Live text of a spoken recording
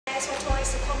guys were told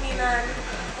us to come in and,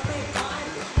 oh my god,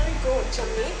 curry goat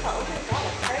Jamaica, oh my god,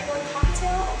 a curry goat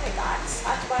cocktail, oh my god,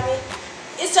 Scotch bonnet.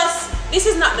 It's just, this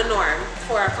is not the norm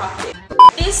for a cocktail.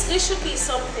 This should be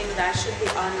something that should be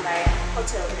on like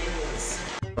hotel menus.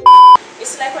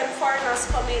 It's like when foreigners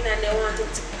come in and they want to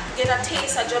get a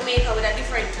taste of Jamaica with a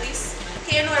different twist.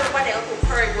 You know everybody else who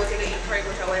curry goat, you eat curry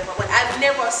goat or whatever, but I've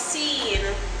never seen,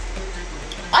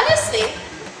 honestly,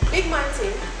 big man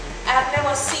thing, I've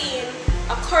never seen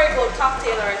a curry goat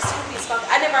cocktail or a soup piece cocktail.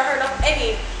 I never heard of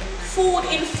any food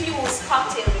infused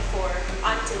cocktail before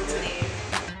until today.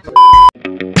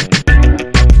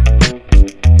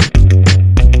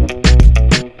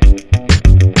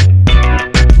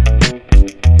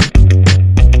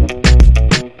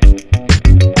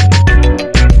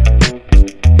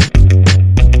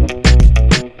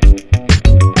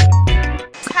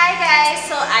 Hi guys,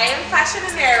 so I am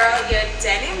Fashionenira, your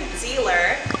denim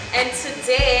dealer, and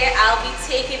today I'll be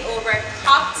taking over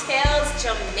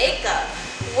Cocktailzjamaica,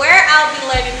 where I'll be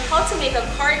learning how to make a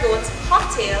curry goat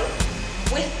cocktail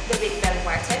with the Big Belly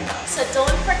Bartender. So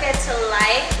don't forget to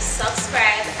like,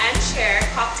 subscribe, and share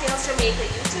Cocktailzjamaica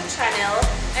YouTube channel,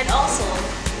 and also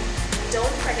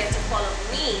don't forget to follow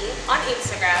me on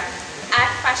Instagram at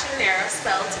Fashionenira,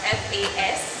 spelled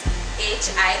Fashionenira,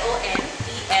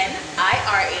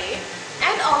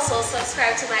 and also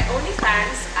subscribe to my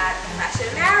OnlyFans at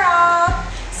Fashionenira.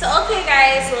 So okay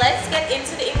guys, let's get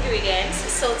into the ingredients.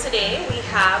 So today we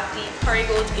have the curry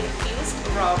goat infused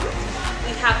rum,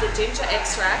 we have the ginger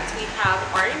extract, we have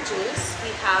orange juice, we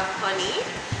have honey,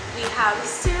 we have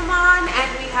cinnamon, and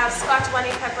we have Scotch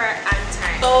bonnet pepper and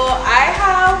thyme. So I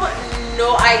have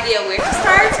no idea where to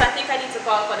start, so I think I need to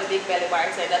call for the Big Belly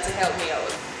Bartender to help me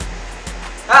out.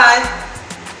 Hi!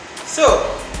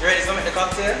 So, you ready to make the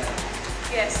cocktail?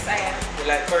 Yes, I am. You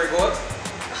like curry goat?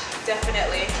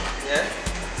 Definitely. Yeah?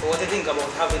 So what do you think about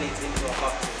having it into a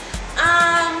cocktail?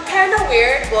 Kind of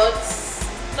weird, but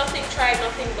nothing tried,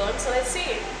 nothing done, so let's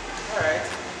see. Alright.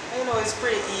 You know, it's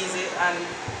pretty easy, and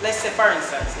let's say for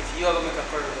instance, if you ever make a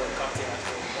curry goat cocktail at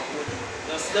home, what would you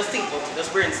do? Just think about it,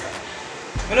 just brainstorm.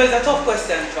 You know, it's a tough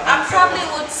question to I answer. probably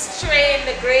would strain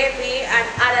the gravy and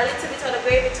add a little bit of the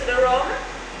gravy to the rum,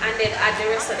 and then add the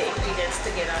rest of the ingredients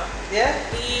together. Yeah?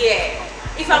 Yeah.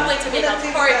 If I'm going to make a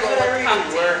curry goat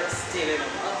cocktail. Works still, you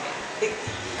know. Okay.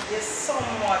 You're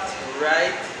somewhat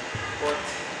right, but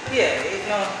yeah, it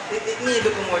needs a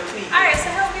little more tweak. Alright,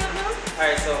 so help me out now.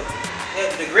 Alright, so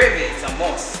the gravy is a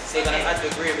must. So you're gonna add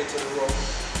the gravy to the rum,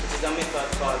 which is a method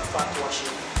called fat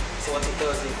washing. So what it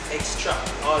does is extract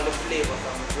all the flavor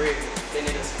from the gravy. Then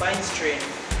you just fine strain,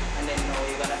 and then now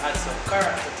you're gonna add some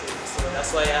character to it. So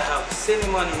that's why I have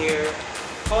cinnamon here,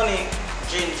 honey,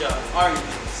 ginger, orange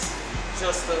juice,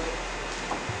 just to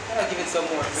give it some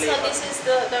more flavor. So this is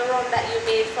the rum that you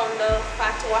made from the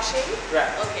fat washing? Right.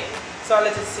 Okay. So I'll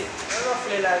let it sit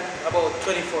roughly like about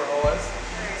 24 hours.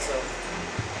 So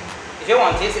if you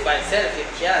want to taste it by itself, you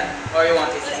can. Or you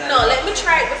want to taste it No, let me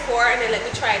try it before and then let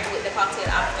me try it with the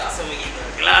cocktail after. So we give you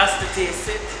a glass to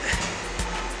taste it.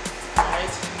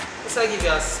 Alright. So I'll give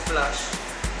you a splash.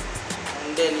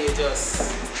 And then you just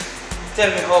tell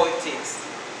me how it tastes.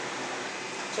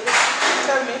 So just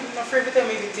tell me, I'm afraid to tell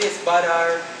me if it tastes bad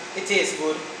or it tastes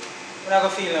good. I'm not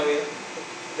going to feel no way.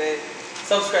 The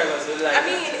subscribers will like it. I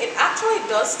mean, it actually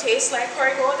does taste like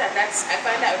curry goat, and I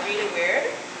find that really weird.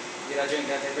 Did I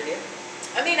drink that every day?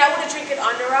 I mean, I wouldn't drink it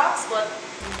on the rocks, but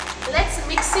let's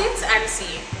mix it and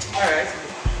see. Alright.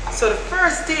 So the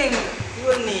first thing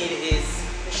you will need is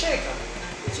the shaker,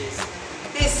 which is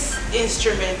this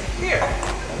instrument here.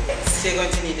 So you're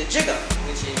going to need the jigger,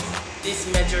 which is this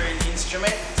measuring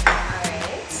instrument.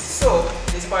 Alright. So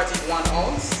this part is 1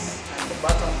 ounce and the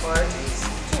bottom part is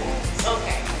 2 ounces.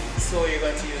 Okay. So you're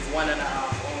going to use 1.5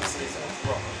 ounces of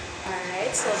rum.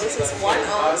 Alright, so this is 1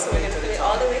 ounce, so we're going to put it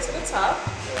all the way to the top.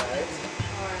 Alright.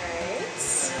 Alright.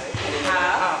 And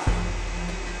half.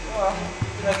 Well,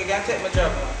 you know, you can take my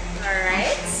job now.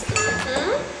 Alright.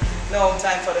 Now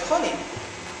time for the honey.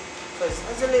 Because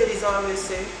as the ladies always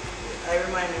say, I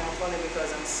remind them of honey because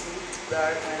I'm sweet,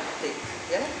 dark, and thick.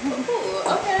 Yeah? Ooh,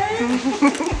 okay.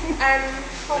 And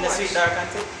how And the much? sweet, dark, and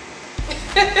thick.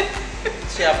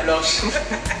 She a blush.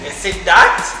 You see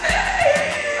that?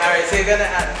 Alright, so you're gonna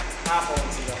add half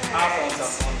ounce of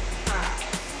honey.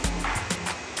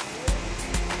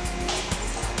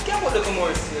 You can put a little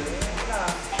more still. Nah,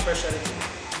 pressure it.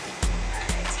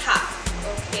 Alright, half.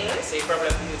 Okay. So you probably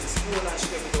have to use a spoon and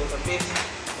scrape it out a bit.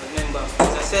 Remember,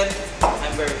 as I said,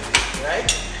 I'm very good, right?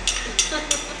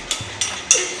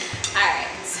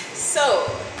 Alright, so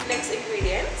next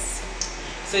ingredients.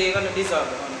 So you're gonna dissolve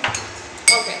the honey.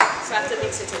 Okay, so I have to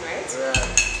mix it in, right?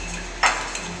 Right.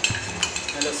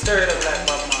 And just stir it up like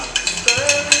Bob Marley. Stir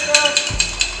it up.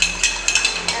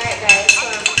 Alright guys, so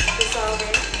I'm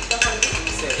dissolving the honey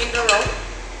in the roll.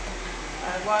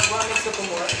 Alright, one mix up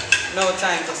more. Now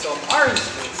time for some orange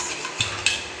juice.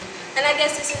 And I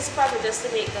guess this is probably just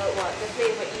to make the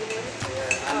flavor even.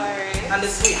 Yeah. Alright. And the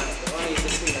sweetener. Only the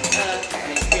sweetener. Okay.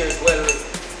 And it pairs well with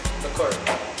the curry.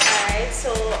 Alright, so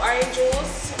orange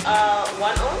juice, 1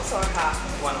 ounce or half?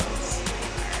 1 ounce.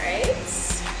 Alright.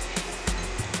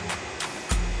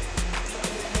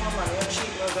 Come on, man, you're cheap,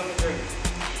 you're gonna drink.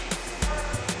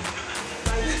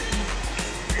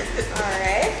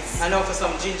 Alright. And now for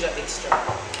some ginger extract.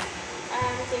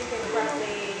 I'm thinking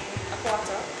probably a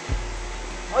quarter.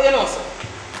 Oh, you know, sir.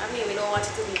 I mean, we don't want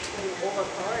it to be too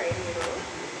overpowering, you know.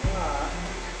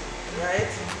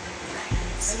 Right.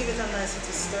 And give it a nice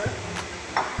little stir.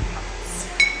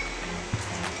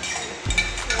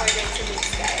 We're going to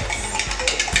mix, guys.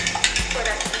 For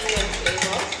that even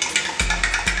flavor.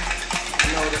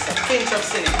 Now there's a pinch of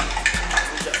cinnamon.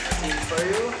 I'll drop that in for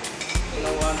you. You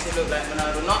don't want to look like I'm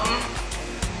not doing nothing.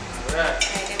 Alright.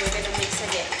 And then we're going to mix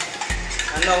again.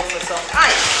 And now for some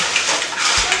ice.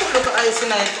 Put a little ice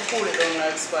in it to cool it down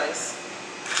like spice.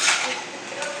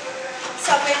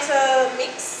 So I'm going to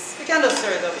mix. We can just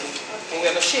stir it a bit. Okay. And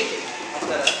we're going to shake it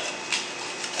after that.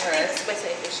 Alright. It's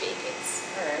better if you shake it.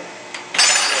 Alright.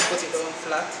 Put it down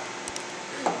flat.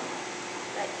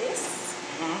 Like this.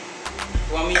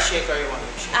 You want me to shake or you want me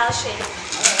to shake? I'll shake.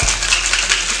 Alright.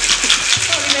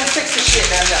 Oh, you need a sexy shake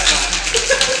than that now.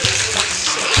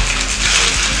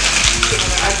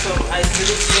 Add some ice to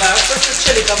this glass. Let's just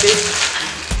chill it a bit.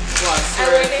 And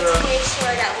we're going to make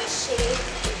sure that we shake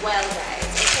well, guys,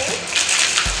 okay?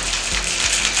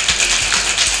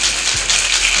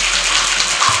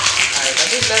 Alright, I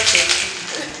think that's it.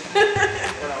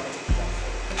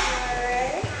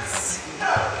 Alright.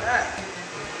 Alright.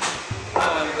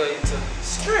 Now I'm going to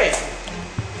strain.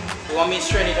 You want me to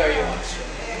strain it or you want to strain it?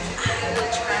 I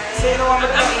will try. So you know what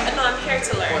I'm No, I'm here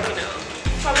to learn, you know.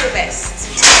 From the best.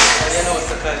 You know it's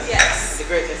because yes. the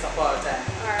greatest of all time.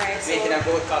 Alright, so making a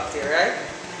good cocktail, right?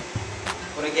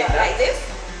 Wanna get that? like this?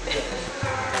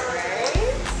 Alright.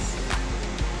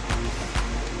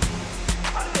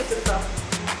 All the way to the top.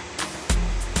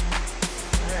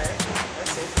 Alright,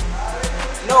 that's it.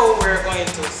 Now we're going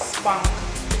to spunk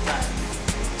the time.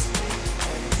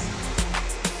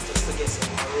 Just to get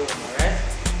some aroma, right?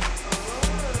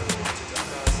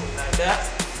 Across it like that.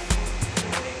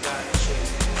 And then garnish it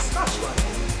with scotch bonnet.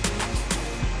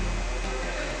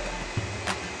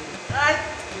 Right,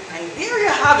 and there you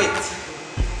have it,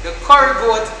 the curry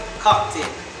goat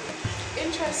cocktail.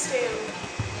 Interesting.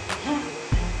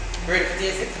 Ready to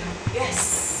taste it?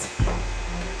 Yes.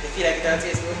 You feel like it'll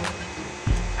taste good?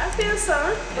 I feel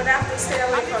so, but I have to stay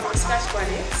away from the scotch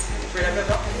bonnet. Afraid of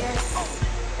pepper? Yes.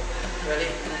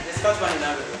 Ready? The scotch bonnet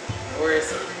now. Where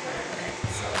is it?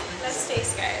 So let's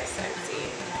taste, guys, and see.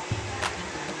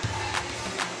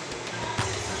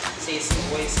 Taste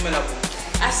what you smell of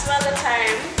it. I smell the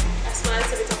thyme. I smell a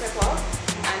little bit of pepper,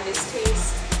 and this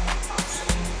tastes awesome.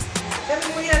 Tell me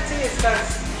what you taste,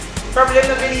 because probably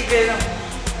don't believe it.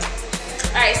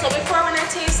 Alright, so before when I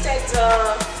tasted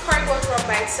the curry goat rum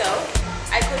by itself,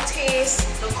 I could taste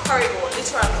the curry goat,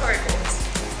 literal curry goat.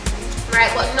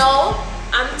 Right, but now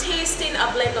I'm tasting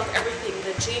a blend of everything: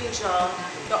 the ginger,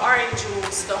 the orange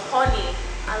juice, the honey,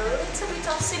 a little bit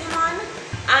of cinnamon,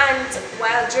 and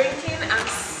while drinking, I'm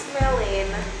smelling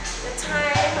the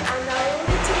thyme and a little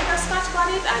bit of scotch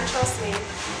bonnet. And trust me,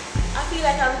 I feel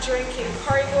like I'm drinking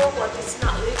curry goat, but it's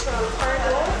not literal curry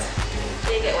goat.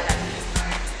 You get what I mean?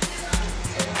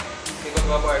 You go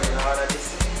to a bar and order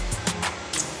this.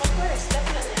 Of course,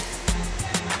 definitely.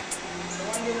 So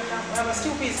one day we have a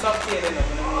two-piece cocktail, you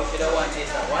know, if you don't want to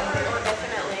taste that one day. Oh,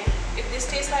 definitely. If this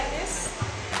tastes like this,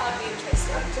 I'll be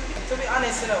interested. And to be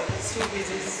honest, you know,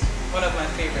 two-piece is one of my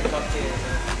favorite cocktails.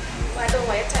 Well, I don't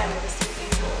want your time with this two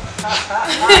people.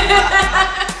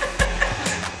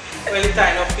 Well, it's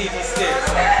time enough people still.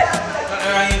 So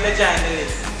around in the giant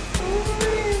list.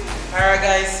 Alright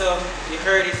guys, so you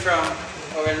heard it from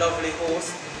our lovely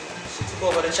host. She took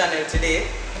over the channel today.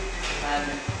 And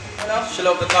you know, she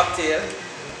loved the cocktail.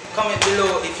 Comment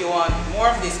below if you want more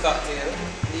of this cocktail,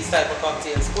 these type of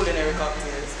cocktails, culinary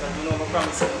cocktails, because you know I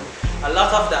promise you a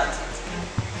lot of that.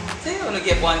 So you're gonna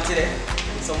get one today.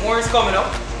 So more is coming up.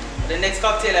 The next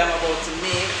cocktail I'm about to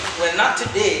make, well not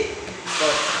today,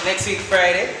 but next week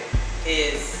Friday,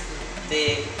 is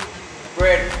the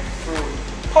breadfruit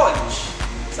punch.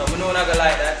 So we know I'm not gonna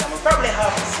like that. I'm gonna probably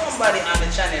have somebody on the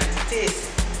channel to taste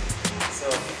it.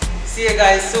 So see you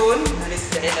guys soon. And this is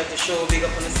the end of the show. Big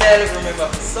up on yourself.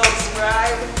 Remember to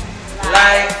subscribe,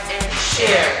 like, and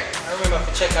share. remember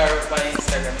to check her out on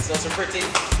Instagram. It's also pretty.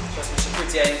 Trust me, she's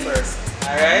pretty in person.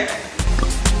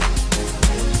 Alright?